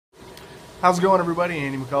How's it going, everybody?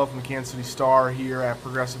 Andy McCullough from the Kansas City Star here at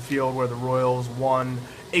Progressive Field, where the Royals won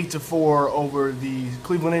 8-4 over the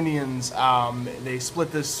Cleveland Indians. They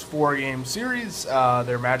split this four-game series.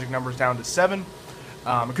 Their magic number's down to 7.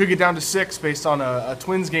 It could get down to 6 based on a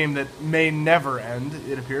Twins game that may never end,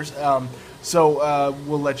 it appears. So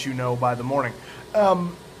we'll let you know by the morning.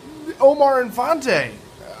 Omar Infante.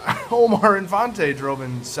 Omar Infante drove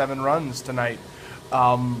in 7 runs tonight.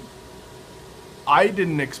 I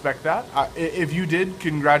didn't expect that. If you did,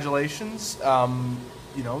 congratulations.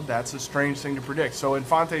 That's a strange thing to predict. So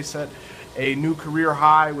Infante set a new career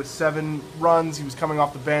high with 7 runs. He was coming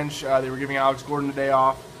off the bench. They were giving Alex Gordon a day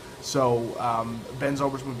off. So Ben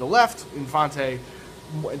Zobrist moved to left. Infante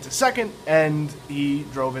went to second, and he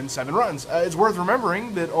drove in 7 runs. It's worth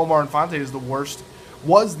remembering that Omar Infante was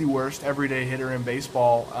the worst everyday hitter in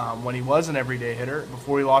baseball when he was an everyday hitter.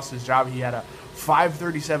 Before he lost his job, he had a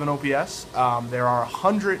 537 OPS. There are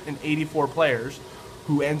 184 players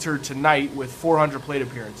who entered tonight with 400 plate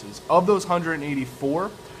appearances. Of those 184,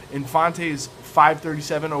 Infante's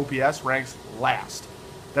 537 OPS ranks last.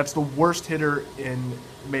 That's the worst hitter in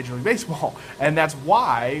Major League Baseball. And that's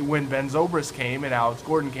why when Ben Zobrist came and Alex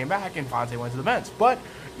Gordon came back, Infante went to the bench. But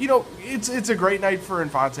it's a great night for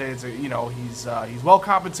Infante. He's well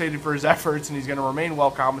compensated for his efforts, and he's going to remain well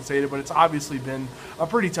compensated. But it's obviously been a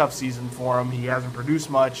pretty tough season for him. He hasn't produced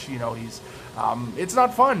much. It's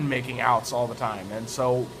not fun making outs all the time, and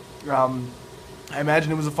so I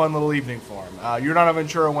imagine it was a fun little evening for him. Yordan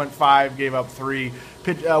Ventura went 5, gave up 3,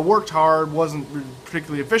 worked hard, wasn't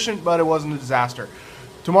particularly efficient, but it wasn't a disaster.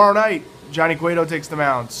 Tomorrow night, Johnny Cueto takes the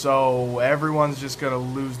mound, so everyone's just going to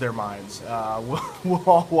lose their minds. We'll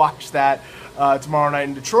all watch that tomorrow night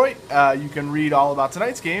in Detroit. You can read all about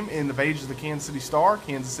tonight's game in the pages of the Kansas City Star,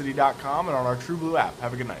 kansascity.com, and on our True Blue app.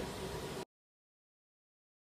 Have a good night.